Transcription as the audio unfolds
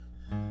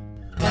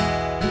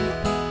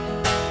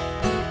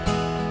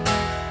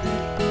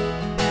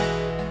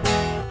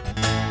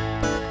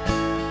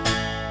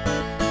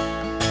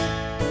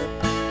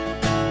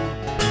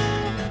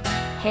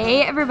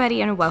Hey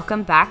everybody, and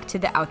welcome back to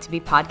the Out to Be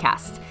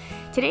podcast.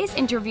 Today's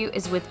interview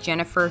is with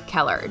Jennifer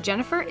Keller.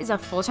 Jennifer is a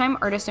full-time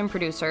artist and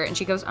producer, and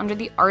she goes under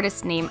the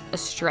artist name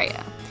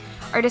Estrella.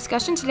 Our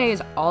discussion today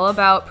is all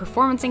about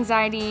performance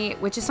anxiety,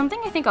 which is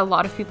something I think a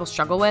lot of people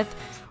struggle with,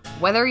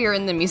 whether you're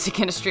in the music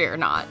industry or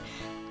not.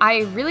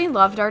 I really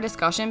loved our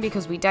discussion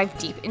because we dive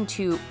deep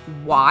into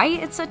why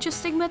it's such a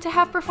stigma to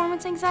have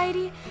performance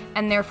anxiety,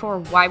 and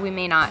therefore why we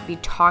may not be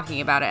talking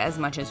about it as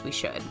much as we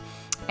should.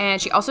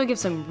 And she also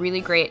gives some really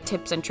great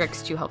tips and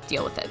tricks to help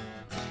deal with it.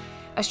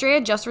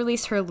 Estrella just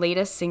released her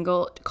latest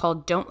single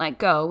called Don't Let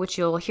Go, which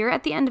you'll hear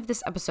at the end of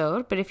this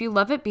episode, but if you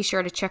love it, be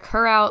sure to check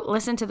her out,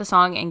 listen to the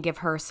song, and give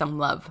her some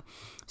love.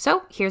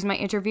 So here's my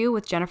interview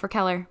with Jennifer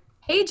Keller.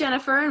 Hey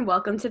Jennifer, and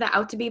welcome to the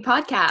Out to Be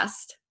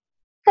podcast.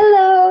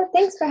 Hello,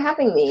 thanks for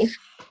having me.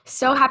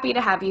 So happy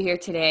to have you here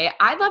today.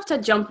 I'd love to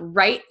jump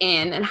right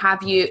in and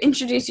have you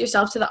introduce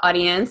yourself to the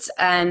audience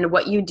and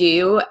what you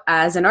do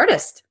as an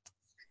artist.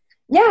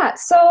 Yeah,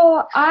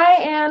 so I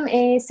am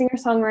a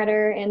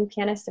singer-songwriter and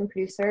pianist and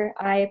producer.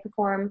 I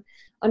perform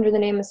under the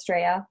name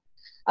Estrella.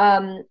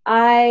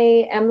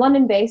 I am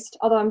London-based,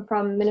 although I'm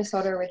from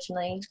Minnesota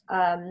originally.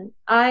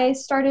 I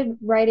started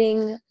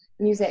writing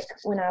music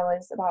when I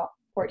was about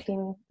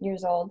 14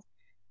 years old.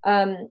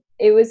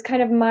 It was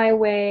kind of my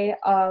way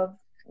of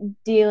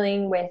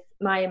dealing with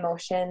my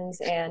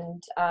emotions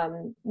and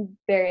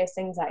various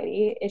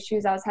anxiety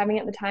issues I was having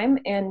at the time.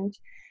 And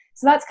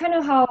so that's kind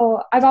of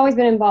how I've always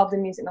been involved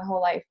in music my whole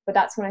life, but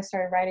that's when I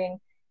started writing.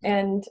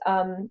 And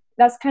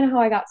that's kind of how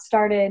I got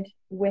started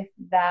with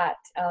that.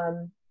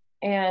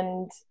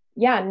 And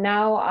yeah,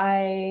 now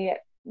I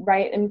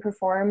write and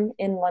perform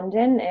in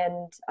London,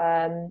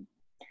 and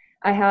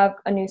I have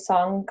a new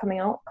song coming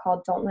out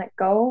called Don't Let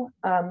Go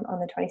on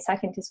the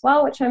 22nd as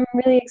well, which I'm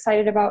really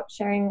excited about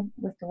sharing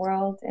with the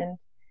world. And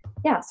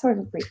yeah, sort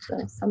of a brief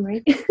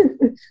summary.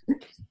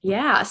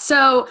 Yeah.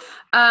 So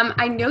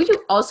I know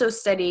you also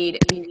studied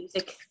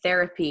music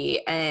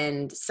therapy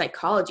and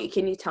psychology.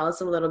 Can you tell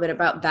us a little bit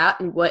about that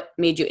and what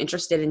made you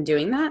interested in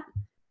doing that?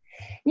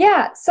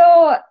 Yeah.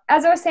 So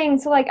as I was saying,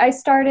 I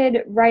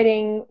started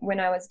writing when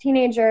I was a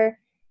teenager,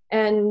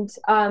 and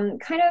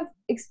kind of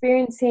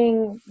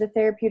experiencing the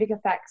therapeutic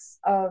effects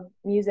of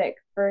music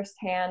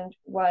firsthand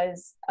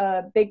was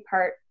a big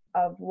part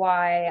of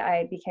why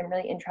I became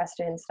really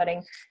interested in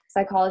studying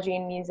psychology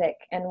and music,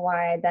 and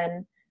why I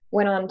then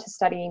went on to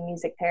study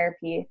music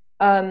therapy.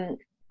 I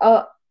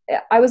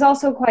was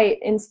also quite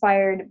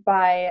inspired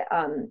by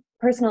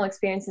personal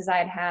experiences I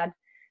had had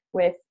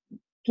with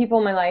people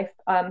in my life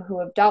who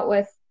have dealt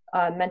with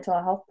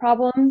mental health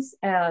problems,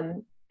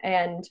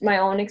 and my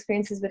own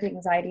experiences with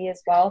anxiety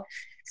as well.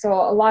 So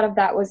a lot of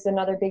that was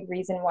another big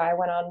reason why I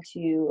went on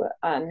to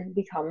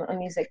become a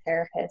music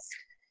therapist.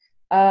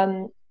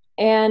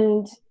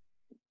 And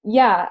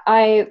yeah,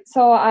 I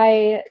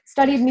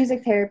studied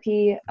music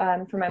therapy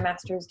for my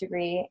master's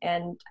degree,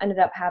 and ended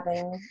up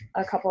having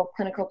a couple of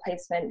clinical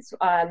placements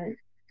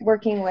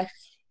working with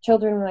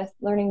children with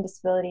learning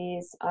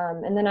disabilities.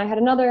 And then I had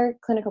another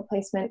clinical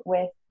placement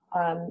with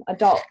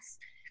adults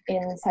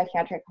in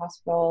psychiatric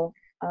hospital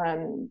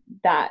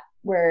that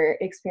were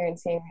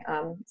experiencing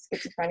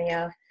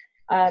schizophrenia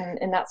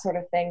and that sort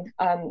of thing.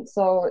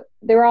 So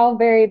they were all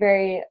very,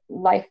 very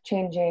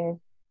life-changing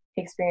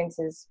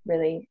experiences,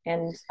 really.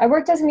 And I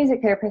worked as a music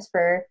therapist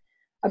for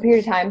a period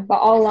of time, but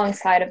all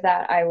alongside of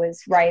that, I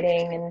was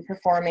writing and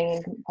performing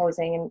and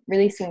composing and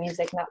releasing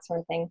music and that sort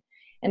of thing.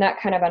 And that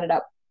kind of ended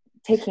up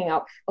taking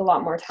up a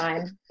lot more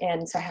time.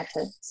 And so I had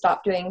to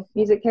stop doing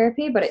music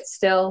therapy, but it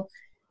still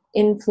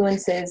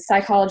influences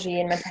psychology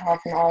and mental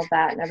health, and all of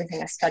that, and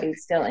everything I studied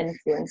still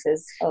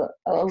influences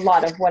a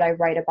lot of what I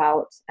write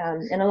about,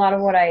 and a lot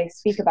of what I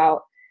speak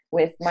about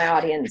with my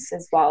audience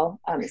as well.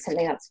 It's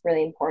something that's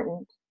really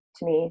important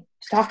to me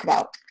to talk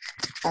about.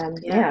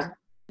 Yeah.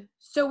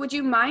 So would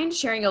you mind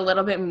sharing a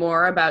little bit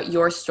more about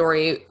your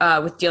story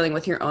with dealing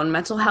with your own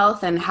mental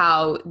health, and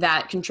how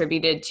that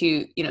contributed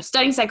to,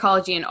 studying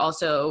psychology and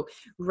also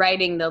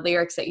writing the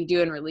lyrics that you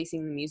do and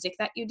releasing the music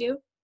that you do?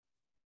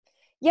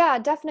 Yeah,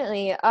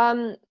 definitely.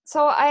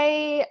 So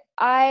I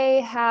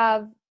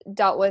have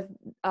dealt with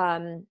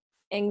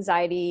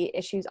anxiety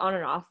issues on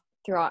and off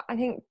throughout, I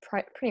think,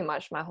 pretty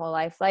much my whole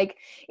life. Like,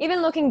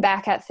 even looking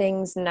back at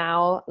things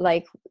now,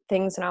 like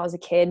things when I was a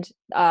kid,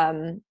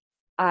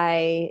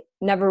 I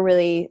never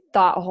really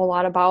thought a whole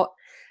lot about,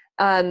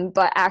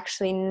 but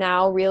actually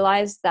now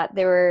realize that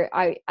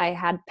I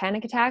had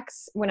panic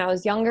attacks when I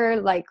was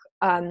younger. Like,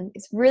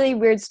 it's a really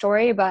weird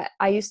story, but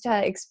I used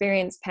to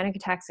experience panic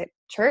attacks at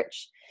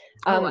church.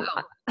 Wow.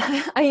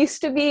 I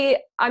used to be,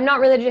 I'm not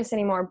religious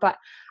anymore, but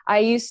I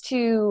used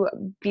to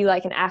be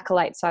like an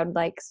acolyte. So I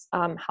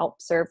would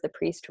help serve the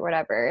priest or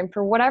whatever. And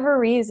for whatever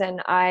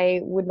reason, I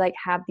would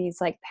have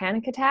these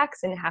panic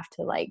attacks and have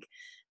to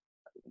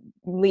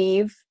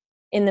leave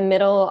in the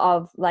middle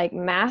of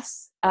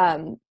mass.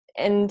 And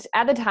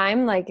at the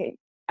time,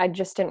 I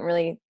just didn't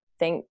really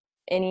think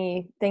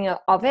anything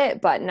of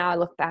it. But now I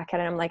look back at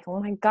it, I'm like, oh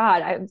my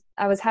God,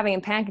 I was having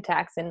panic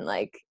attacks, and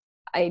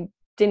I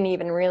didn't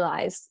even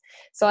realize.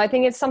 So I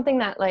think it's something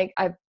that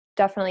I've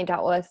definitely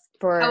dealt with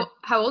for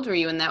How old were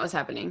you when that was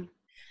happening?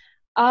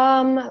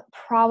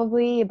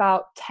 probably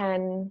about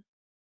 10,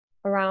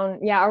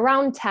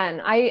 around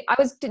 10. I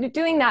was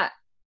doing that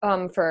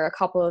for a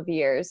couple of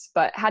years,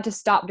 but had to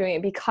stop doing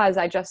it because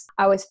I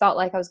always felt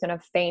like I was going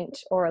to faint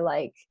or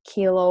like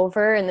keel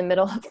over in the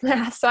middle of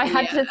mass. So I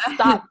had to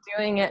stop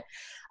doing it.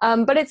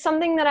 But it's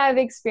something that I've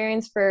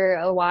experienced for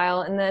a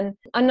while. And then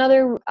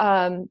another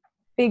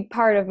big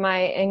part of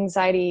my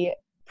anxiety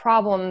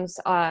problems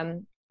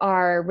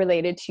are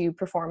related to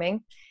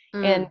performing.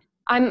 And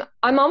I'm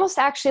almost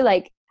actually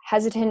like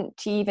hesitant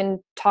to even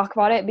talk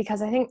about it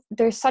because I think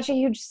there's such a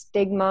huge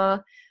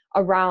stigma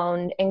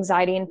around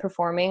anxiety in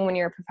performing when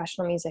you're a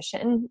professional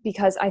musician,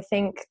 because I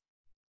think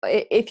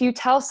if you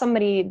tell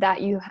somebody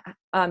that you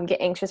get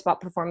anxious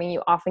about performing,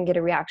 you often get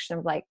a reaction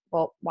of like,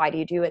 well, why do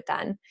you do it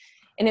then?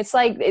 And it's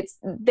like,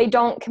 they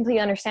don't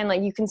completely understand,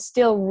 like you can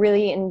still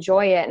really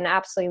enjoy it and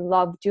absolutely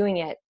love doing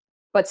it,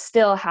 but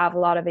still have a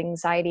lot of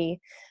anxiety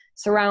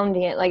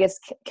surrounding it. Like it's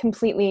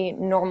completely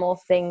normal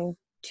thing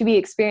to be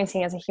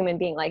experiencing as a human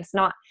being. Like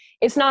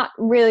it's not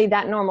really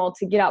that normal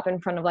to get up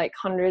in front of like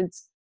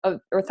hundreds of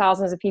or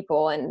thousands of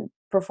people and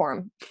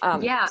perform. So.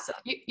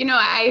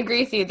 I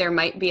agree with you. There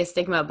might be a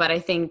stigma, but I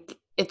think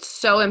it's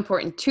so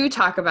important to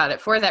talk about it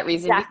for that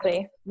reason.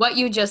 Exactly. What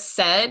you just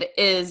said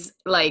is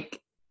like,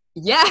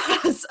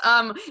 yes,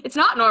 it's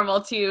not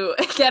normal to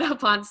get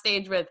up on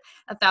stage with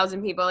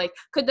 1,000 people. Like,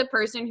 could the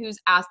person who's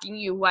asking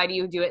you, why do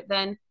you do it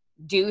then,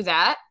 do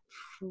that?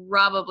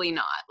 Probably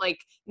not. Like,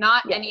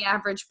 not any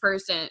average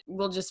person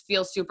will just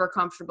feel super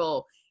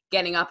comfortable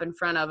getting up in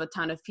front of a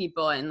ton of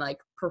people and like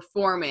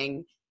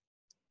performing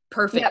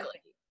perfectly.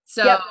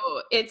 So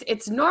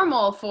it's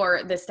normal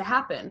for this to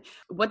happen.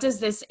 What does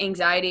this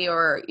anxiety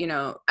or,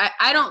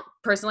 I don't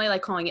personally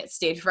like calling it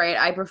stage fright.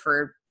 I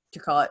prefer to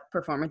call it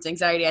performance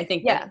anxiety. I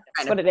think that's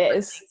what it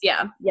is. Things.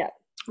 Yeah.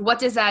 What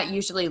does that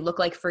usually look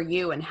like for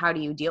you and how do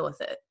you deal with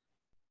it?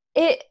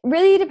 It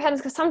really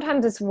depends because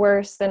sometimes it's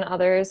worse than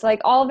others.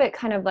 Like all of it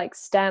kind of like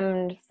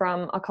stemmed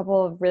from a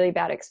couple of really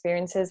bad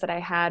experiences that I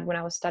had when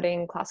I was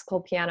studying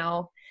classical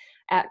piano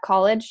at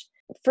college.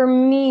 For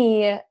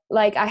me,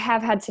 like I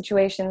have had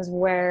situations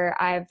where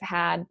I've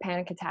had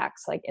panic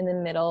attacks like in the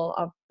middle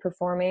of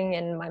performing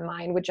and my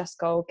mind would just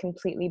go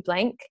completely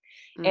blank.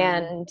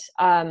 And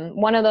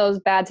one of those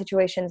bad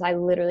situations, I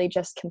literally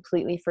just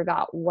completely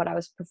forgot what I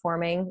was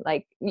performing.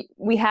 Like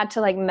we had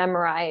to like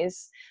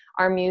memorize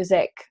our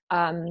music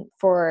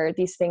for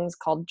these things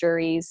called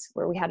juries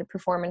where we had to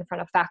perform in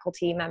front of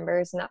faculty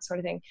members and that sort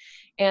of thing.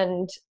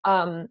 And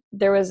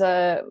there was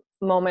a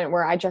moment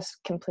where I just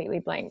completely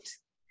blanked.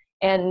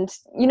 And,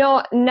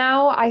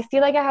 now I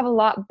feel like I have a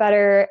lot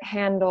better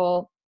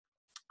handle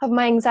of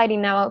my anxiety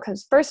now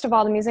because first of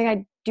all, the music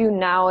I do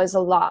now is a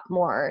lot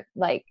more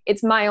like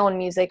it's my own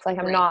music. Like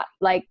I'm not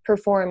like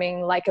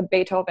performing like a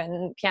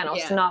Beethoven piano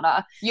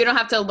sonata. You don't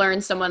have to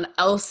learn someone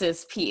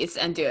else's piece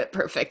and do it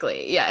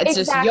perfectly. Yeah, it's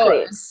just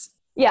yours.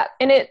 Yeah,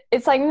 and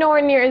it's like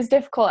nowhere near as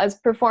difficult as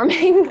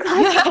performing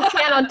classical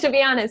piano, to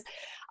be honest.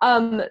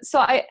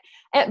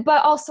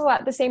 But also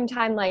at the same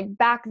time, like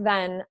back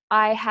then,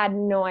 I had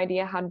no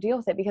idea how to deal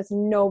with it because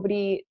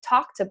nobody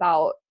talked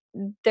about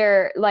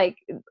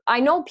I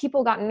know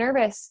people got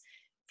nervous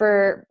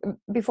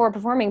before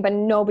performing, but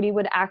nobody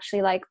would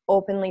actually like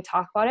openly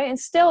talk about it. And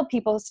still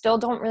people still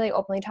don't really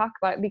openly talk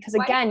about it because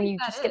again, you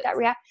just get that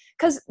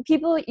because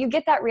you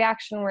get that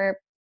reaction where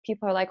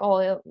people are like,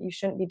 oh, you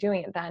shouldn't be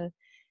doing it then.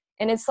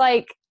 And it's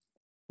like,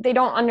 they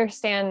don't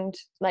understand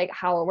like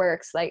how it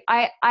works. Like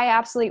I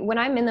absolutely, when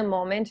I'm in the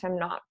moment, I'm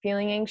not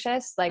feeling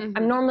anxious. Like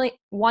I'm normally,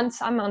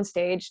 once I'm on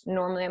stage,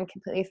 normally I'm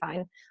completely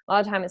fine. A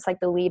lot of time it's like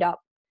the lead up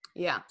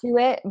to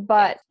it.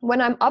 But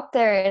when I'm up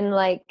there and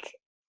like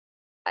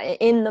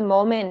in the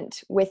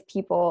moment with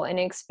people and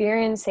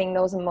experiencing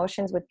those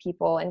emotions with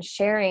people and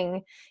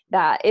sharing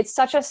that, it's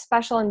such a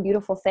special and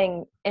beautiful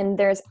thing. And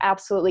there's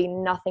absolutely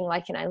nothing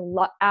like it. I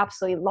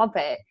absolutely love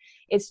it.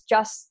 It's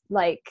just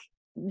like,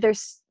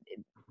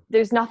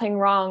 there's nothing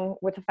wrong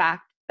with the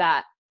fact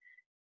that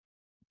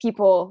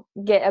people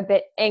get a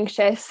bit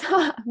anxious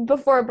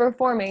before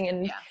performing.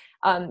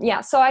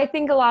 And so I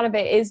think a lot of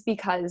it is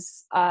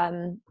because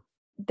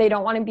they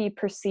don't want to be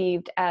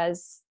perceived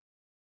as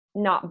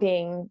not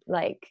being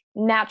like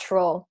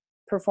natural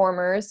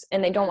performers,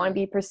 and they don't want to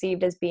be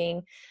perceived as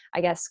being,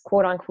 I guess,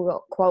 quote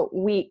unquote quote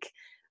weak,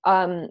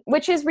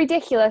 which is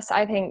ridiculous.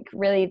 I think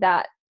really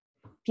that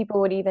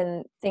people would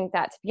even think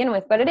that to begin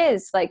with, but it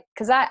is like,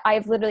 because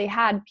I've literally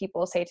had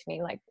people say to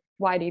me like,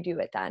 why do you do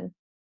it then?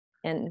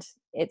 And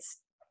it's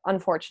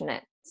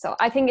unfortunate. So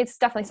I think it's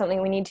definitely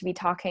something we need to be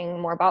talking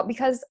more about,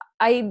 because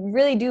I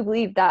really do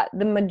believe that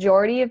the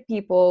majority of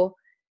people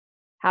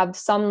have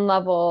some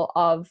level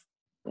of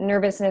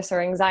nervousness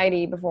or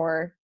anxiety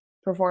before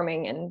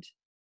performing, and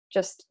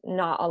just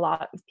not a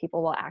lot of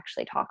people will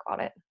actually talk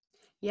about it.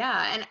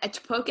 Yeah. And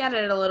to poke at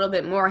it a little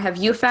bit more, have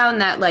you found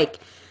that like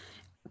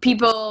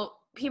people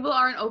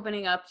aren't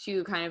opening up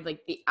to kind of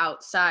like the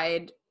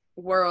outside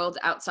world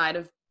outside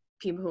of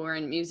people who are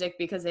in music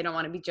because they don't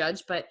want to be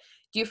judged, but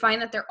do you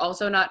find that they're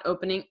also not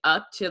opening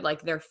up to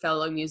like their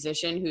fellow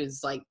musician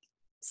who's like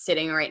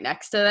sitting right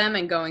next to them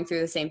and going through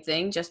the same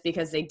thing just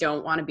because they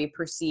don't want to be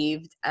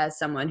perceived as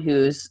someone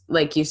who's,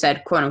 like you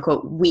said, quote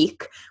unquote,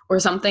 weak or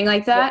something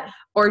like that? Yeah.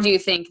 Or do you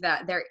think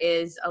that there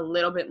is a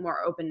little bit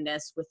more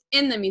openness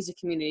within the music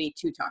community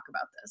to talk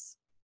about this?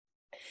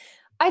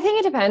 I think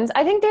it depends.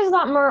 I think there's a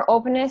lot more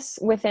openness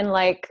within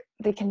like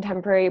the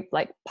contemporary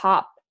like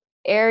pop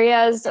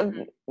areas of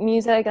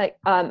music. Like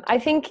I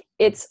think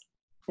it's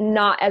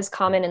not as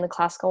common in the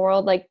classical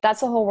world. Like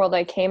that's the whole world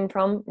I came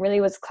from, really,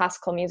 was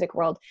classical music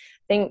world.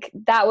 I think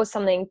that was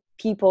something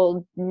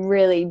people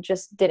really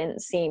just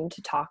didn't seem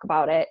to talk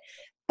about it.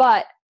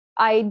 But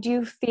I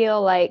do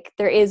feel like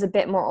there is a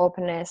bit more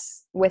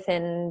openness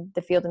within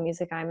the field of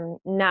music I'm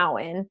now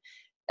in,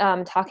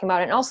 talking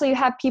about it. And also you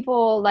have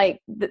people like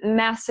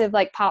massive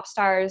like pop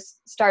stars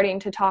starting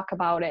to talk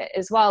about it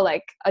as well.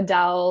 Like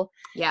Adele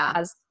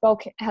has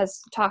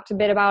talked a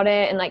bit about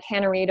it, and like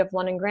Hannah Reid of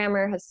London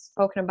Grammar has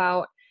spoken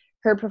about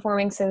her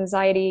performance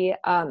anxiety.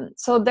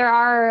 So there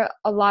are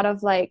a lot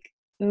of like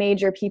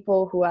major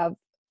people who have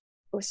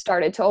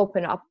started to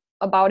open up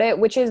about it,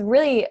 which is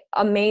really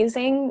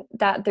amazing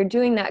that they're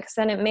doing that, because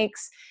then it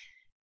makes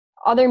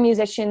other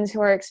musicians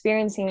who are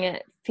experiencing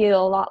it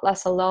feel a lot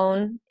less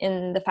alone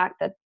in the fact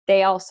that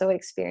they also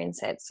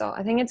experience it. So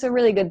I think it's a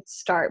really good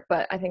start,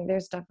 but I think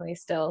there's definitely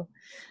still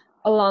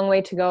a long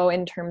way to go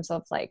in terms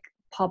of like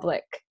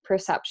public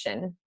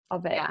perception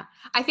of it. Yeah.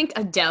 I think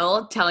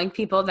Adele telling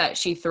people that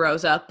she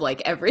throws up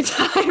like every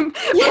time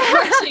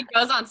before she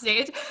goes on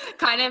stage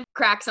kind of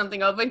cracked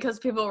something open, because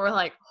people were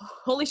like,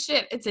 holy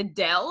shit, it's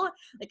Adele?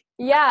 Like,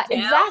 yeah,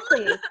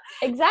 Adele?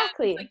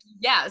 Exactly. Like,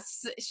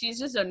 yes, she's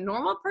just a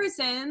normal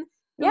person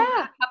who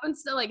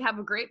happens to like have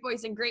a great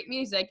voice and great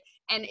music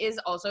and is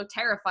also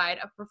terrified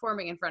of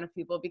performing in front of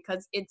people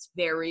because it's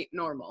very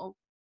normal.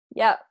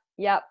 Yep.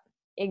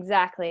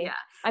 Exactly. Yeah.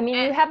 I mean,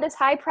 you have this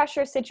high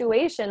pressure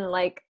situation,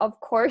 like, of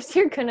course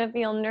you're going to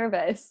feel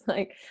nervous.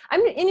 Like,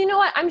 and you know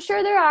what? I'm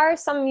sure there are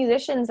some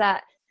musicians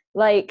that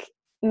like,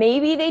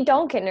 maybe they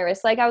don't get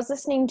nervous. Like I was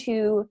listening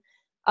to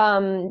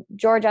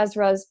George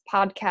Ezra's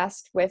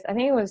podcast with, I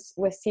think it was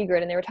with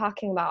Sigrid, and they were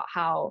talking about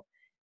how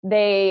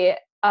they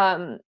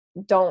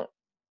don't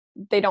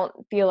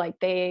feel like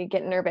they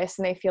get nervous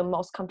and they feel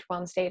most comfortable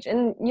on stage.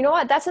 And you know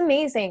what? That's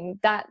amazing.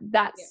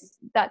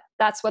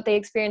 That's what they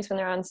experience when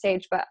they're on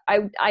stage. But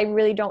I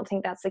really don't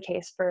think that's the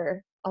case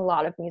for a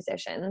lot of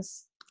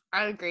musicians.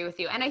 I agree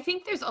with you. And I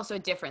think there's also a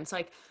difference.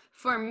 Like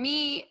for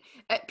me,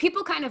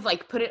 people kind of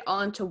like put it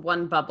all into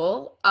one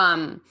bubble.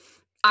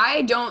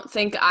 I don't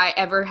think I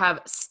ever have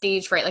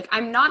stage fright. Like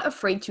I'm not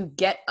afraid to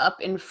get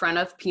up in front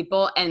of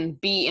people and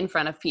be in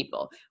front of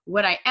people.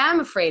 What I am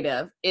afraid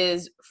of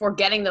is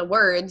forgetting the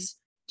words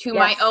to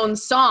my own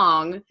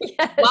song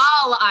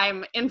while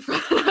I'm in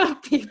front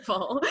of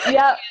people.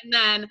 Yeah. And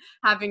then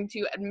having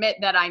to admit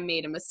that I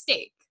made a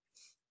mistake.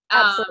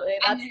 Absolutely.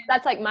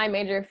 That's like my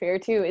major fear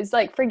too, is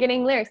like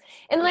forgetting lyrics.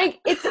 And like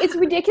it's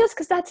ridiculous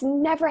because that's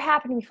never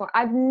happened before.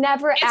 I've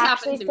never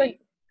actually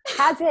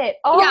Has it?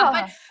 Oh,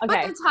 yeah,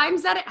 but the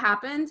times that it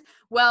happened,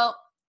 well,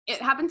 it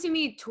happened to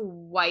me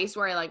twice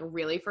where I like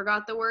really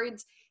forgot the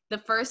words. The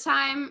first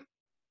time,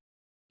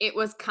 it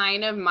was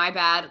kind of my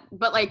bad,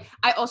 but like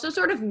I also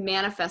sort of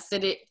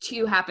manifested it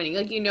to happening.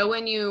 Like, you know,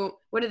 when you,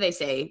 what do they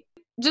say?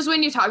 Just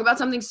when you talk about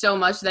something so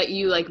much that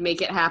you like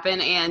make it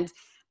happen. And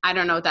I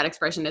don't know what that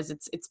expression is.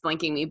 It's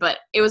blanking me, but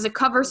it was a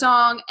cover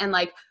song and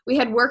like we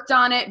had worked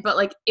on it, but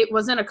like it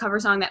wasn't a cover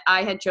song that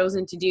I had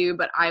chosen to do,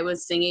 but I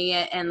was singing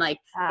it and like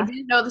I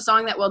didn't know the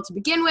song that well to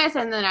begin with.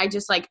 And then I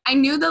just like, I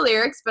knew the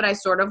lyrics, but I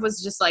sort of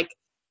was just like,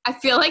 I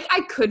feel like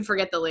I could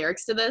forget the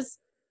lyrics to this.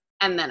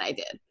 And then I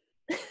did.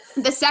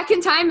 The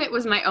second time it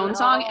was my own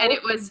song and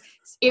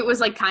it was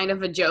like kind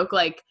of a joke.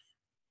 Like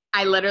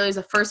I literally, it was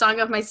the first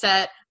song of my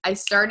set. I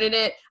started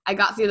it. I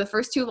got through the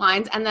first two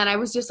lines and then I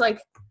was just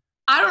like,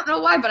 I don't know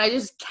why, but I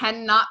just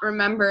cannot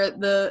remember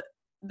the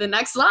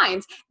next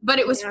lines. But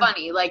it was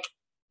funny. Like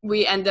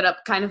we ended up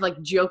kind of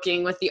like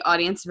joking with the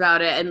audience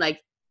about it. And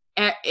like,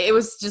 it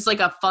was just like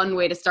a fun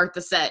way to start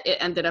the set. It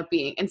ended up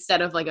being,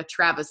 instead of like a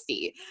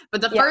travesty.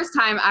 But the first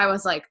time I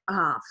was like,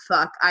 oh,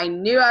 fuck. I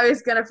knew I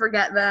was going to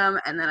forget them.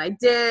 And then I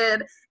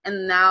did.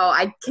 And now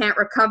I can't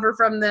recover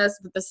from this.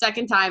 But the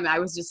second time I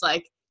was just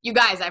like, you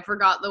guys, I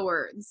forgot the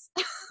words.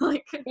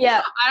 Like, I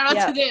don't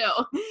know what to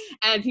do.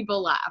 And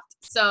people laughed.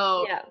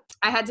 So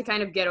I had to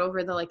kind of get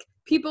over the, like,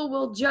 people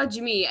will judge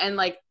me. And,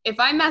 like, if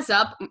I mess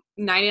up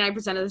 99%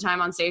 of the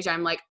time on stage,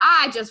 I'm like,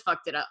 I just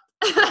fucked it up.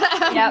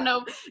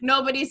 No,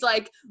 nobody's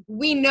like,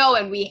 we know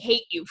and we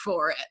hate you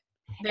for it.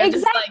 They're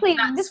exactly.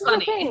 Just like, that's funny.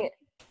 Is the thing.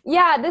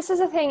 Yeah, this is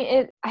a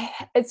thing.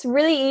 It's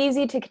really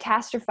easy to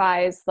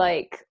catastrophize,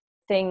 like,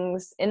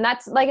 things, and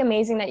that's like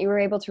amazing that you were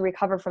able to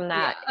recover from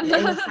that in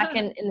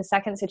the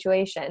second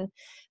situation.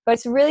 But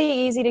it's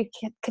really easy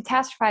to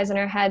catastrophize in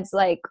our heads,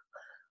 like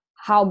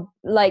how,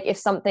 like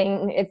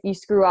if you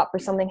screw up or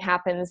something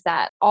happens,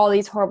 that all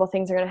these horrible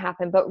things are going to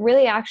happen. But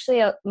really,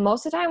 actually,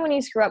 most of the time when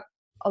you screw up,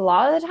 a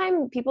lot of the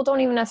time people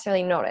don't even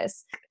necessarily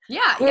notice.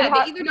 Yeah, they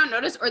either don't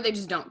notice or they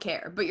just don't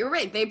care. But you're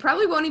right, they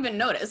probably won't even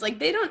notice. Like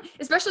they don't,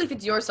 especially if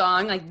it's your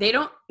song, like they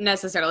don't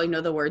necessarily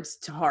know the words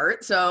to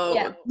heart,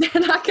 so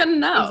they're not gonna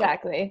know.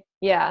 Exactly.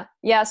 Yeah.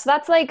 So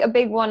that's like a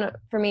big one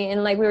for me.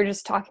 And like we were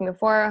just talking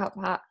before,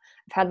 I've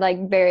had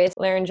like various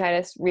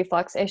laryngitis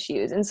reflux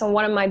issues, and so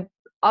one of my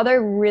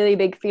other really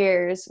big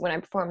fears when I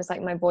perform is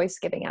like my voice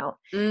giving out.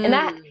 And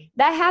that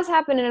has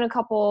happened in a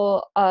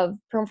couple of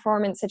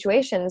performance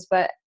situations,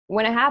 but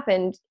when it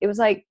happened, it was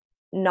like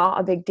not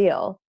a big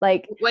deal.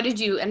 Like, what did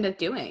you end up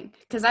doing?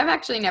 Because I've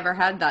actually never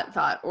had that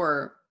thought,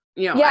 or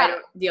I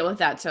don't deal with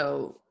that,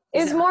 so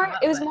it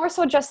was more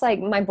so just like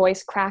my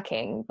voice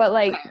cracking, but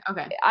like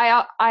okay.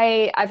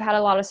 I've had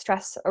a lot of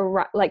stress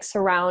like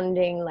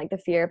surrounding like the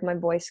fear of my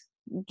voice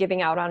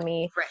giving out on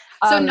me. Right.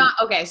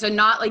 So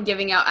not like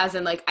giving out as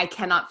in like I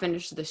cannot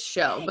finish this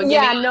show, but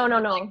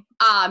no.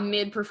 Like,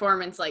 mid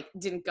performance like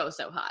didn't go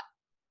so hot.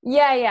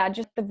 Yeah,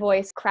 just the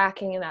voice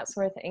cracking and that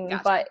sort of thing.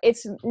 Gotcha. But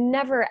it's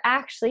never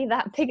actually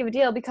that big of a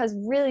deal because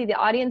really the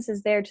audience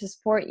is there to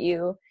support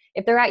you.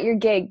 If they're at your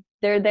gig,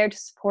 they're there to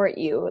support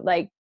you.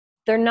 Like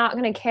they're not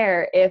going to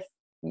care if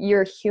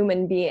you're a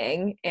human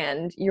being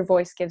and your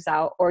voice gives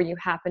out or you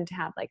happen to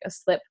have like a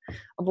slip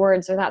of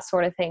words or that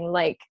sort of thing.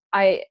 Like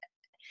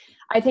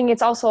I think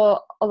it's also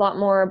a lot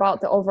more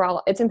about the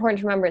overall, it's important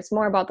to remember it's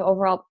more about the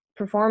overall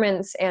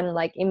performance and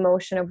like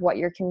emotion of what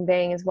you're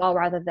conveying as well,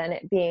 rather than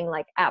it being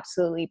like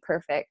absolutely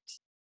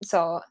perfect.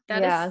 So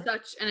that is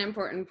such an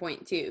important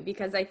point too,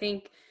 because I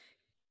think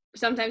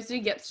sometimes we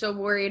get so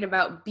worried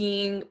about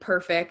being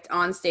perfect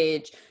on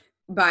stage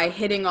by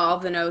hitting all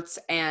of the notes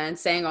and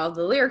saying all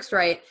the lyrics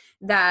right,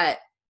 that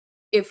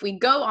if we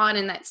go on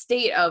in that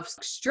state of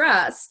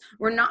stress,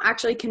 we're not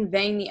actually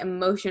conveying the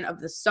emotion of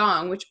the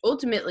song, which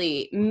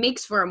ultimately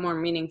makes for a more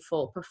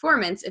meaningful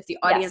performance if the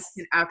audience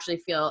can actually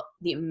feel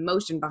the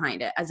emotion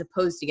behind it, as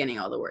opposed to getting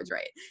all the words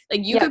right.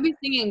 Like you could be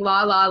singing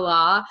la, la,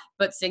 la,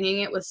 but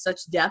singing it with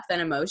such depth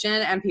and emotion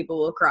and people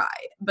will cry.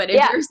 But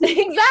if you're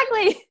singing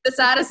exactly the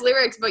saddest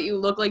lyrics, but you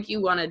look like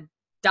you want to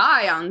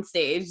die on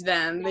stage,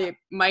 then they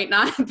might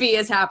not be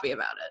as happy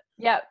about it.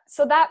 Yeah.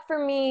 So that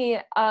for me,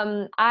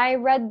 I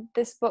read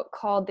this book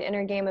called The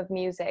Inner Game of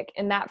Music,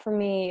 and that for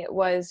me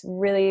was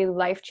really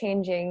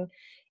life-changing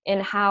in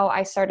how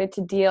I started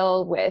to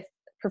deal with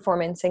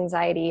performance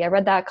anxiety. I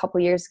read that a couple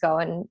years ago,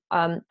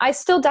 and I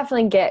still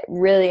definitely get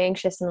really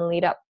anxious in the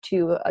lead up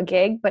to a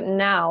gig, but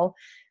now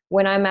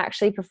when I'm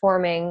actually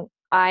performing,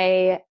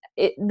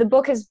 the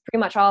book is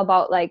pretty much all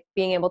about like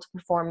being able to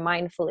perform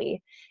mindfully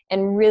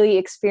and really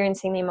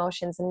experiencing the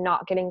emotions and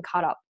not getting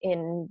caught up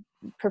in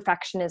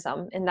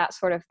perfectionism and that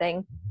sort of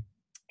thing.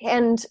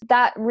 And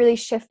that really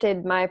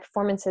shifted my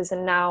performances.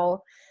 And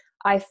now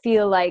I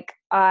feel like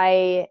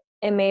I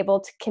am able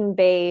to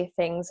convey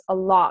things a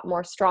lot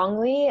more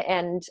strongly,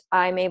 and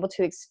I'm able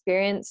to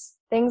experience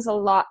things a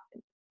lot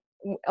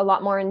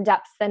more in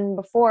depth than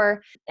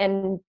before,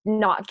 and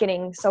not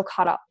getting so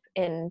caught up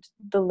in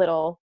the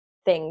little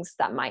things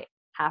that might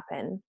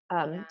happen.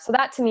 So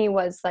that to me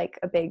was like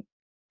a big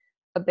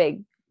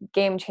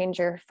game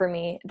changer for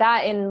me.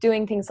 That and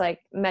doing things like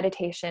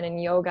meditation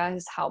and yoga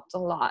has helped a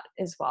lot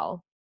as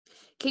well.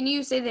 Can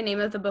you say the name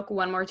of the book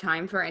one more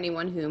time for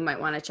anyone who might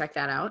want to check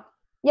that out?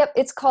 Yep,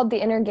 it's called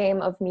The Inner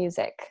Game of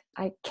Music.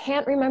 I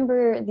can't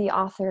remember the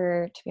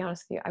author, to be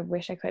honest with you. I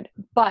wish I could,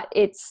 but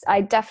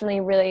I definitely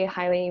really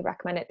highly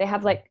recommend it. They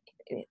have like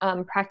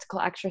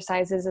practical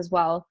exercises as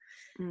well.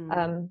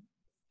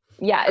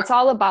 It's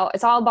all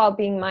about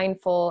being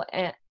mindful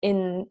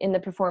in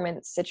the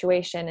performance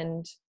situation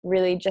and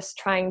really just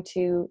trying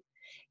to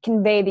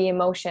convey the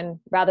emotion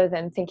rather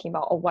than thinking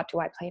about, what do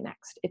I play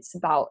next? It's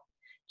about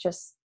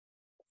just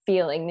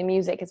feeling the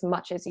music as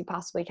much as you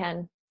possibly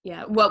can.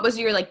 Yeah. What was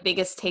your like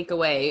biggest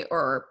takeaway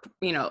or,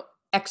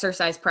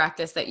 exercise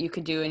practice that you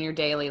could do in your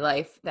daily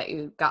life that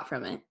you got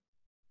from it?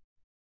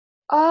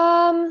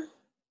 I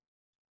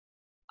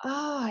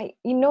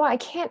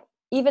can't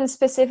even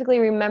specifically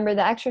remember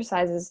the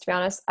exercises, to be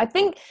honest. I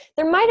think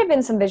there might have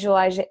been some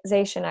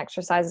visualization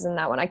exercises in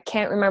that one. I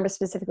can't remember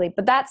specifically,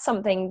 but that's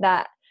something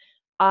that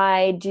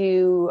I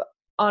do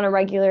on a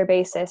regular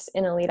basis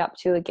in a lead up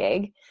to a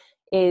gig.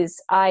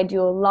 Is I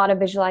do a lot of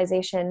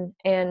visualization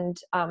and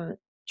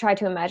try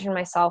to imagine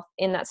myself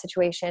in that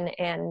situation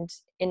and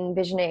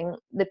envisioning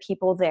the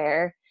people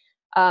there.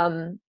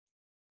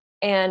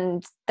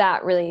 And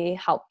that really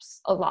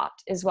helps a lot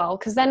as well.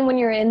 Because then when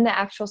you're in the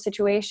actual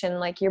situation,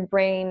 like your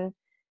brain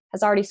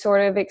has already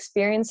sort of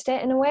experienced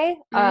it in a way.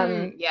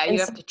 You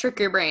have to trick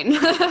your brain.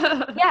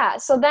 Yeah.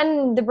 So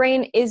then the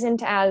brain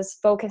isn't as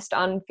focused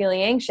on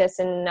feeling anxious,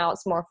 and now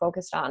it's more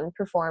focused on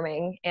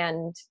performing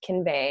and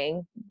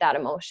conveying that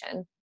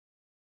emotion.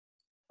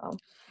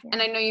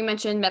 And I know you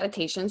mentioned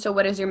meditation. So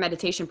what does your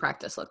meditation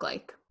practice look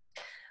like?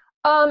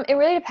 It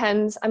really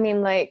depends. I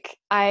mean,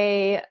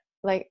 I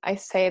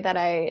say that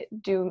I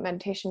do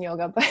meditation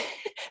yoga, but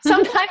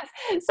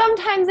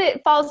sometimes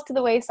it falls to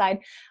the wayside.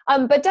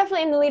 But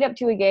definitely in the lead up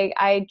to a gig,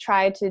 I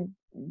try to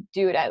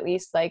do it at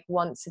least like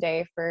once a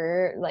day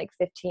for like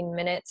 15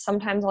 minutes.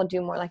 Sometimes I'll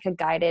do more like a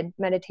guided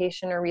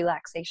meditation or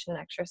relaxation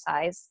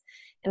exercise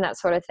and that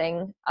sort of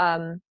thing.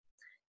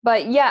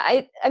 But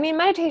yeah, I mean,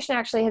 meditation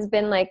actually has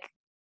been like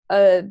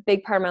a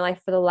big part of my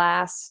life for the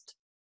last,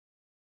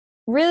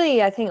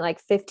 really, I think like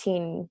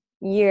 15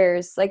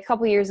 years. Like a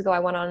couple of years ago, I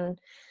went on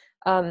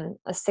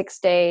a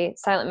 6-day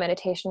silent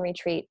meditation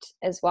retreat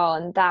as well,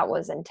 and that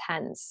was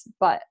intense,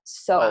 but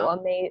so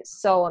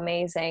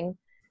amazing.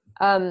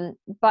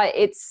 But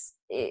it's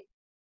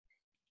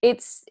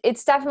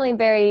definitely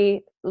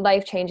very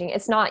life-changing.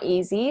 It's not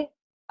easy,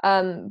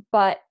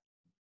 but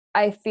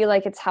I feel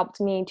like it's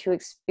helped me to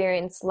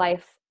experience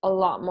life a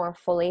lot more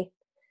fully,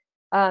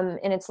 and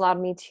it's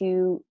allowed me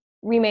to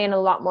remain a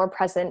lot more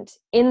present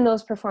in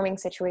those performing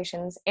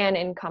situations and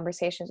in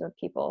conversations with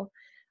people.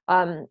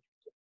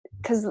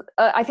 Because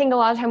I think a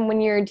lot of time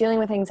when you're dealing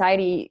with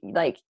anxiety,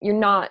 like you're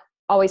not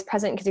always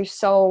present because you're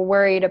so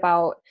worried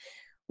about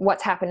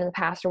what's happened in the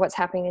past or what's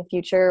happening in the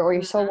future, or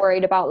you're so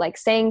worried about like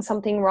saying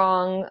something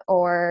wrong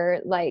or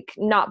like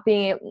not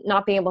being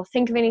able to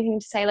think of anything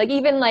to say. Like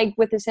even like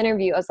with this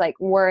interview, I was like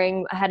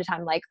worrying ahead of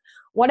time, like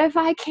what if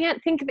I can't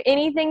think of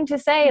anything to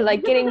say,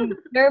 like getting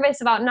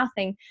nervous about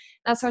nothing,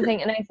 that sort of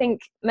thing. And I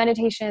think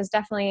meditation has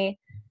definitely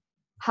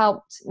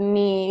helped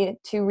me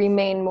to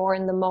remain more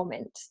in the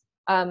moment,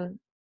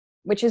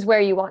 which is where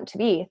you want to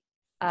be.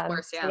 Of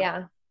course, yeah. So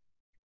yeah.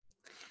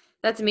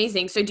 That's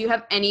amazing. So do you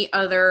have any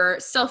other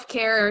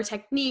self-care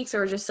techniques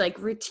or just like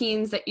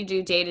routines that you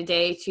do day to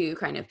day to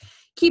kind of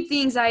keep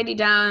the anxiety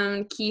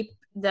down, keep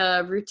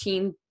the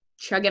routine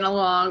chugging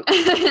along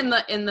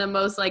in the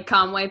most like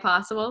calm way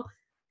possible?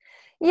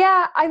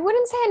 Yeah, I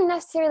wouldn't say I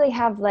necessarily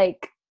have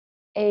like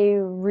a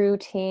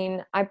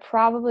routine. I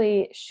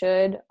probably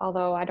should,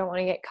 although I don't want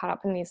to get caught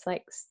up in these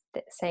like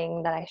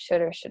saying that I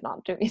should or should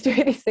not do these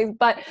things,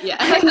 but yeah.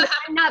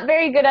 I'm not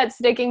very good at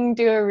sticking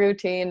to a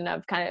routine.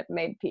 I've kind of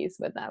made peace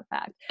with that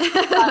fact.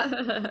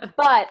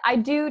 But I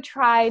do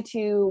try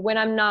to, when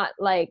I'm not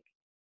like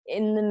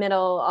in the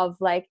middle of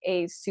like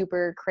a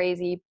super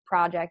crazy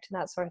project and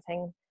that sort of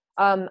thing,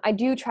 I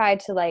do try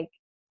to like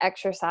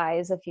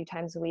exercise a few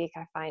times a week.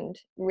 I find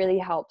really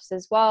helps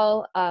as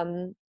well.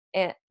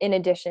 In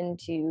addition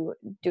to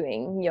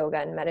doing yoga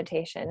and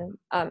meditation.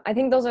 I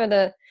think those are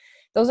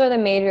the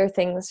major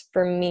things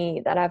for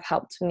me that have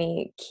helped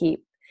me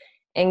keep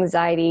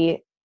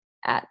anxiety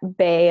at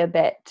bay a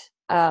bit.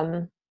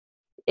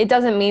 It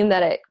doesn't mean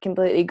that it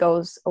completely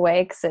goes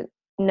away, because it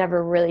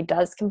never really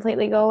does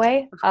completely go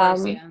away. Of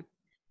course, yeah.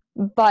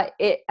 But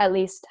it at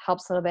least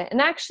helps a little bit.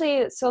 And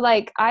actually, so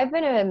like I've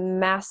been a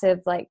massive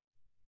like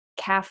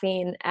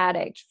caffeine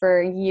addict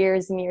for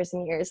years and years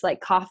and years.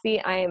 Like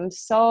coffee, I am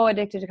so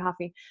addicted to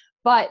coffee.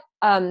 But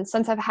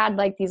since I've had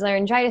like these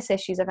laryngitis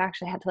issues, I've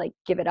actually had to like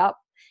give it up.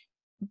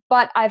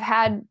 But I've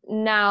had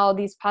now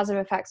these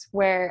positive effects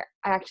where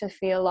I actually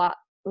feel a lot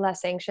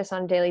less anxious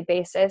on a daily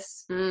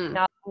basis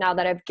now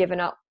that I've given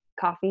up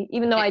coffee,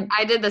 even though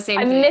I did the same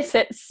thing. I miss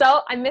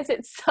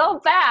it so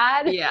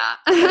bad. Yeah.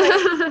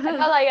 I felt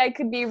like I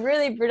could be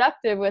really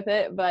productive with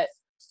it, but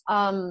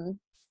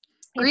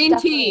green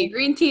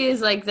tea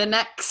is like the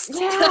next.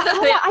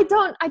 I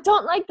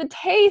don't like the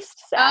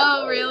taste,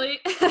 sadly. Oh really?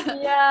 Yeah.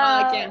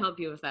 Well, I can't help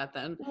you with that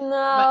then.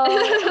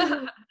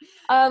 No.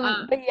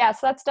 But yeah,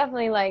 so that's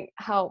definitely like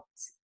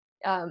helped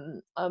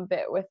a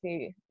bit with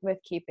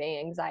keeping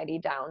anxiety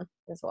down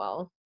as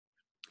well.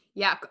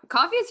 Yeah,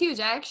 coffee is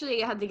huge. I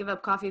actually had to give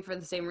up coffee for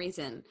the same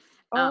reason.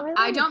 Oh, really?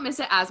 I don't miss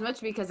it as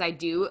much because I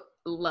do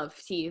love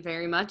tea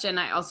very much, and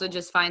I also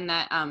just find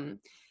that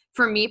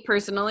for me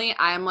personally,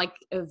 I am like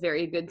a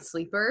very good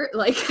sleeper.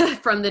 Like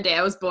from the day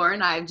I was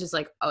born, I've just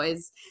like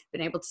always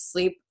been able to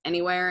sleep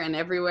anywhere and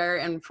everywhere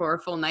and for a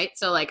full night.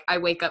 So like I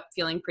wake up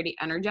feeling pretty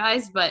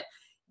energized, but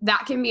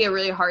that can be a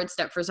really hard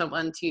step for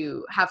someone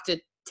to have to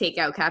take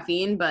out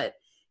caffeine. But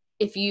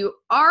if you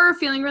are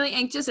feeling really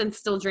anxious and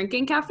still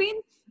drinking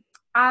caffeine,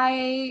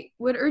 I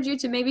would urge you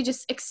to maybe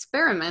just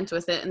experiment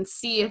with it and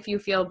see if you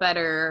feel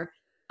better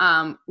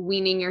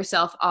weaning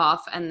yourself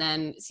off, and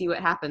then see what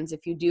happens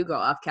if you do go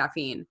off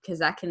caffeine, because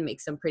that can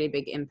make some pretty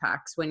big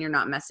impacts when you're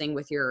not messing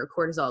with your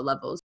cortisol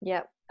levels.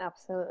 Yep,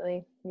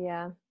 absolutely.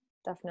 Yeah,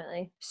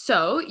 definitely.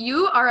 So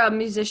you are a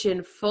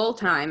musician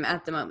full-time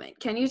at the moment.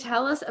 Can you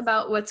tell us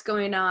about what's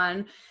going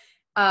on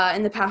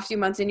in the past few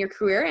months in your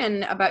career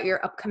and about your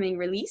upcoming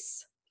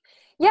release?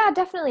 Yeah,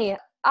 definitely.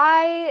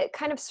 I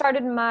kind of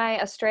started my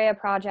Estrella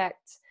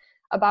project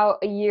about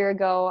a year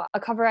ago. A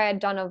cover I had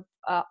done of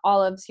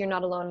Olive's You're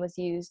Not Alone was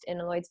used in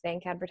a Lloyd's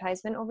Bank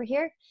advertisement over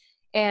here.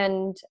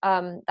 And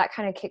that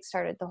kind of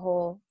kickstarted the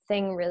whole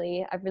thing,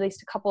 really. I've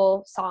released a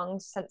couple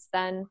songs since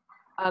then.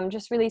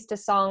 Just released a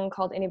song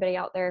called Anybody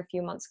Out There a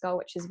few months ago,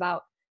 which is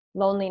about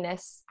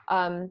loneliness.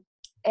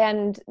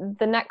 And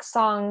the next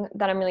song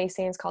that I'm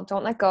releasing is called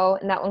Don't Let Go,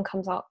 and that one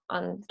comes out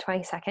on the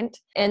 22nd.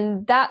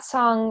 And that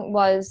song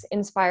was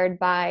inspired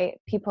by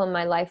people in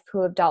my life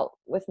who have dealt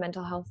with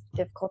mental health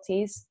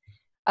difficulties.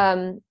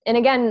 And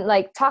again,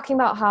 like talking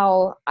about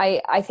how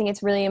I think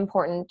it's really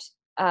important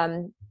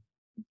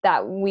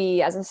that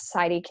we as a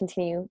society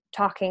continue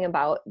talking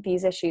about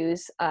these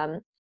issues.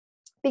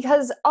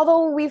 Because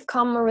although we've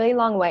come a really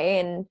long way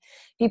and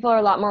people are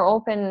a lot more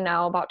open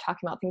now about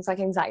talking about things like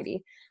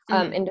anxiety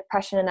and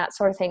depression and that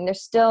sort of thing,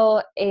 there's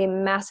still a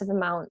massive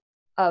amount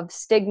of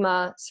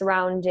stigma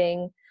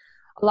surrounding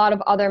a lot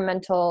of other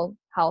mental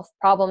health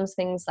problems,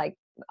 things like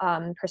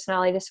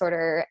personality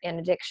disorder and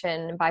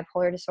addiction,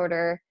 bipolar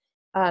disorder,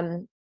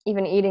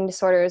 even eating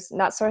disorders,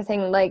 that sort of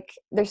thing. Like,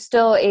 there's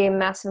still a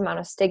massive amount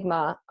of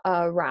stigma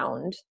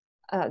around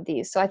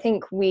these. So I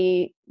think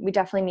we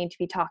definitely need to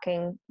be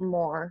talking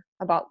more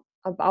about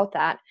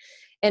that,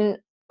 and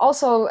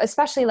also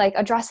especially like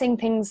addressing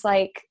things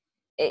like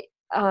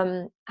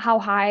how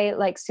high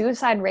like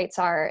suicide rates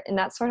are and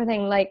that sort of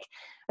thing. Like,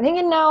 I think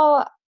it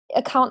now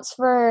accounts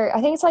for,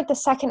 I think it's like the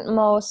second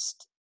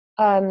most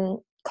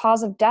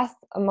cause of death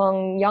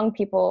among young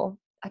people,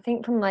 I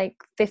think from like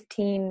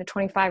 15 to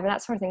 25 or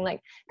that sort of thing.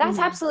 Like, that's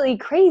absolutely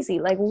crazy.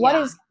 Like,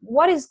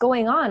 what is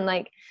going on?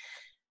 Like,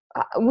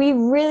 we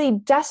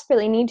really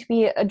desperately need to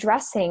be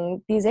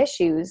addressing these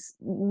issues.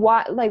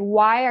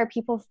 Why are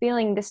people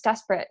feeling this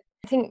desperate?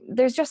 I think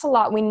there's just a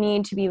lot we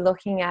need to be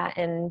looking at.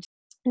 And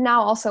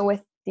now also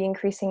with the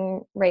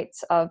increasing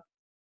rates of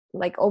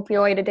like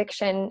opioid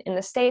addiction in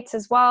the States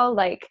as well,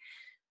 like,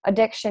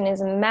 addiction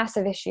is a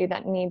massive issue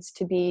that needs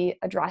to be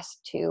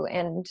addressed too.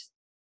 And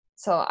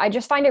so I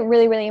just find it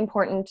really, really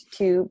important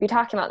to be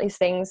talking about these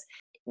things,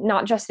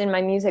 not just in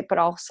my music, but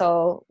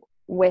also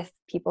with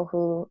people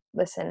who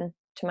listen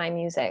to my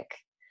music.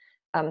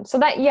 So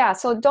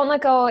Don't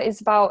Let Go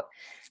is about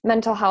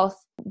mental health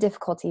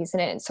difficulties,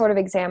 and it sort of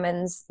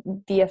examines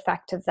the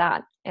effect of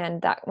that.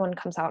 And that one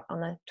comes out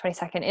on the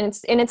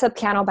 22nd, and it's a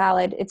piano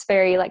ballad. It's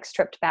very like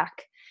stripped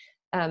back.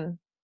 I'm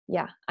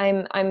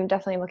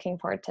definitely looking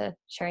forward to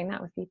sharing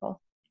that with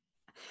people.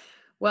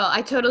 Well,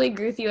 I totally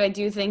agree with you. I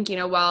do think,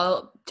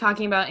 while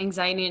talking about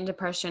anxiety and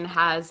depression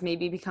has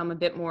maybe become a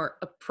bit more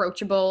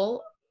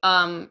approachable,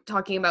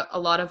 talking about a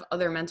lot of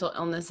other mental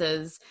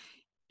illnesses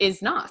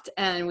is not.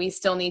 And we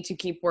still need to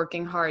keep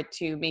working hard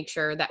to make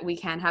sure that we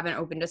can have an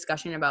open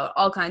discussion about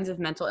all kinds of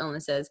mental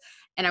illnesses.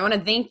 And I want to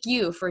thank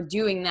you for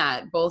doing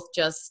that, both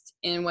just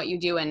in what you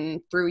do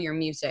and through your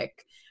music.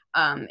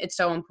 It's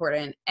so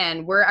important.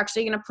 And we're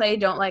actually going to play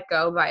Don't Let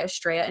Go by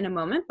Estrella in a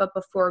moment. But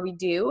before we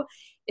do,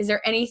 is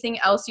there anything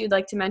else you'd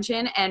like to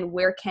mention, and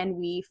where can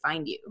we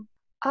find you?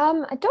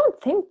 I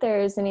don't think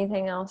there's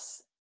anything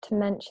else to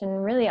mention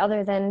really,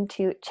 other than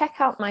to check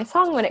out my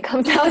song when it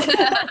comes out.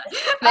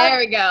 There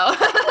we go.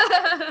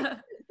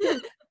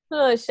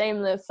 Oh,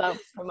 shameless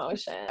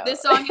self-promotion.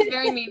 This song is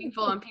very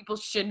meaningful and people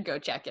should go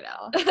check it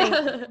out.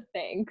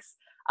 Thanks.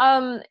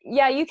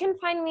 You can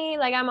find me,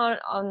 like, I'm on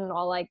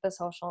all like the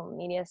social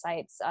media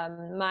sites.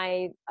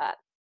 My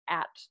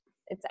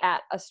it's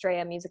at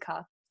Estrella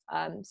Musica.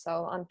 So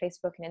on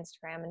Facebook and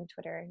Instagram and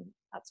Twitter and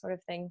that sort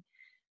of thing.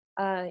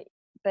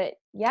 But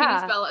yeah.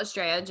 Can you spell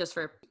Estrella just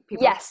for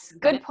people? Yes,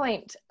 good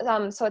point.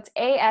 So it's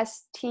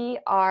Astraea.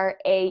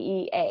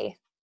 I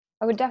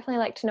would definitely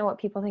like to know what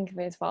people think of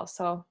it as well.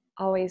 So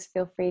always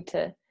feel free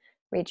to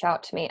reach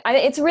out to me.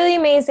 It's really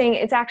amazing.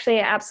 It's actually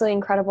absolutely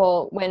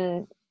incredible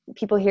when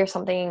people hear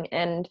something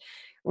and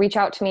reach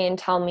out to me and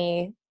tell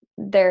me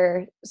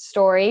their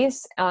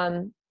stories.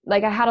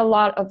 Like, I had a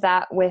lot of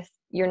that with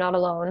You're Not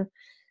Alone,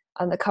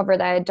 on the cover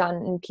that I had done,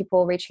 and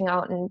people reaching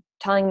out and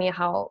telling me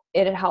how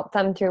it had helped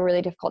them through a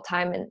really difficult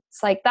time. And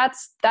it's like,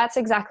 that's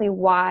exactly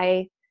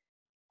why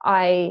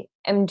I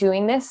am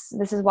doing this.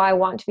 This is why I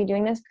want to be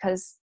doing this,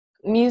 because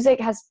music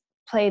has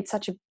played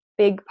such a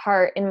big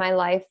part in my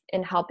life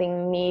in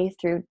helping me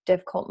through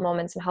difficult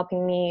moments and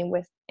helping me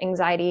with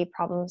anxiety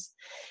problems.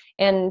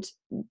 And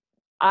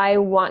I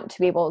want to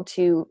be able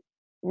to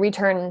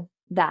return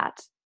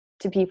that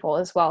to people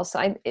as well.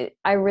 So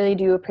I really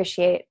do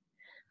appreciate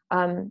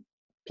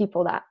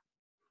people that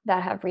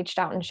have reached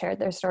out and shared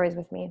their stories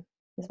with me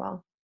as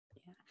well.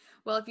 Yeah.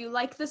 Well, if you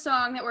like the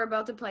song that we're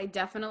about to play,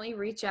 definitely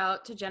reach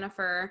out to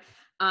Jennifer.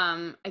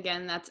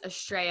 Again, that's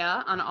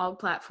Estrella on all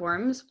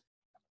platforms.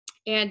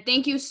 And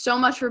thank you so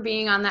much for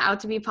being on the Out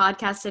to Be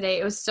podcast today.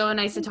 It was so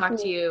nice to talk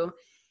to you.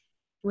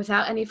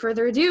 Without any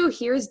further ado,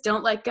 here's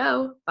Don't Let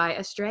Go by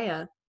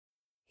Estrella.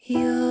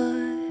 Your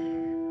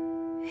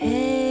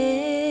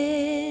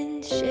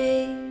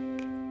handshake,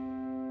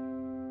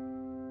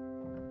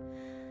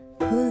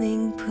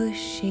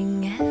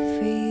 pushing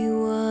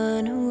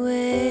everyone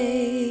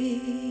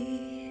away.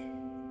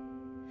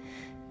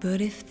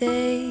 But if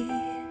they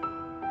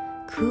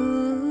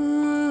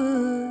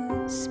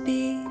could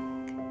speak,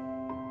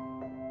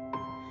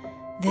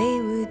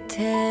 they would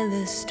tell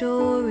a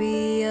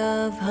story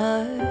of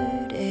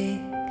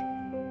heartache.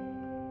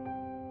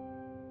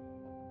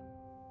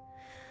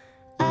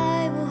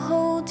 I will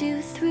hold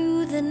you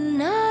through the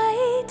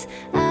night.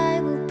 I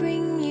will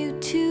bring you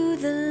to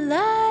the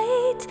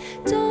light.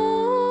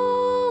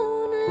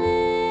 Don't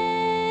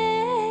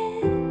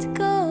let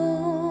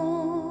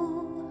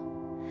go.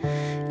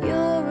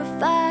 You're a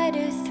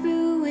fighter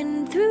through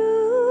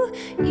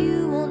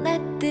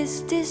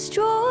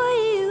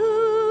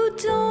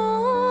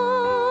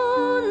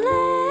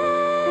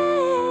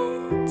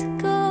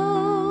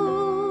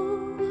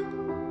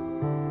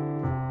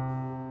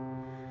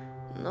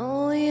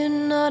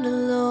not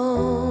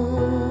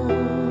alone.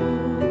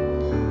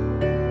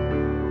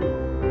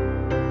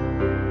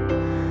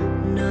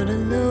 Not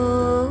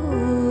alone.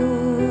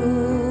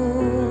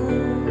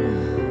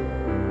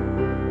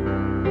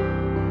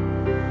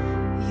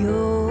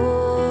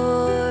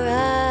 Your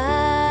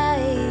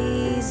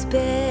eyes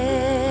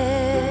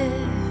bear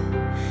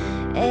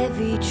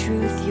every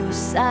truth your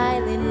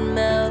silent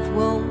mouth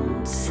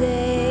won't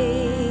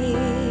say.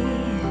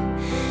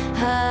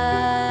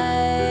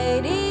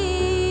 Hiding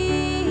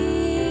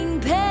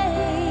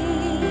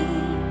pain,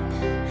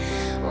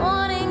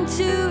 wanting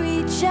to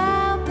reach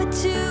out but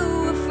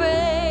too afraid.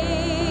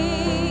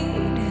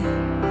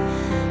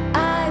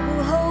 I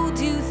will hold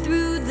you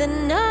through the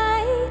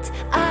night.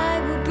 I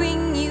will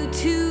bring you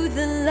to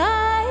the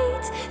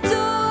light.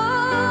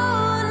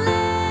 Don't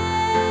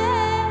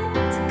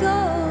let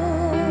go.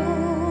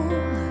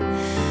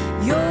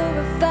 You're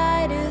a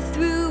fighter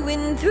through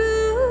and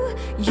through.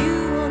 You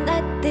won't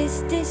let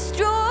this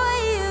destroy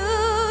you.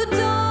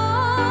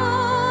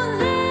 Don't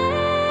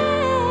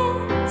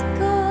let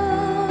go.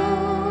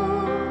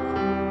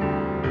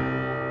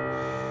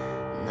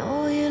 No,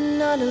 you're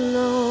not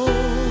alone.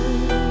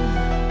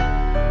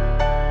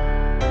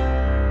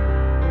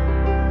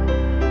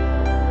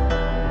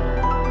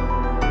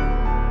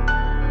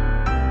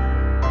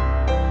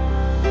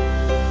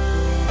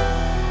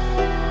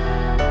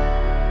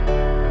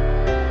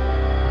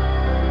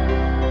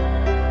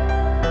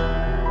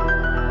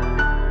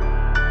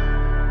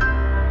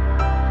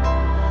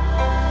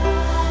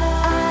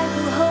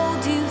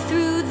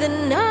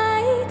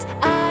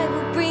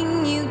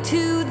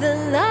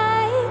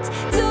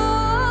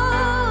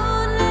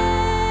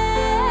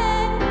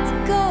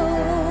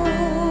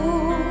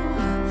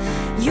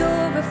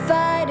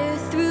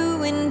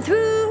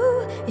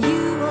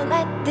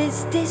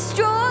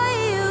 Destroy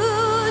you.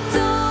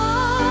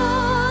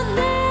 Don't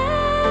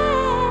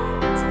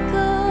let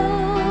go.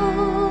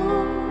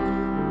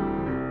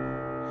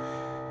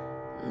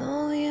 No,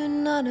 you're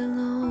not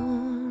alone.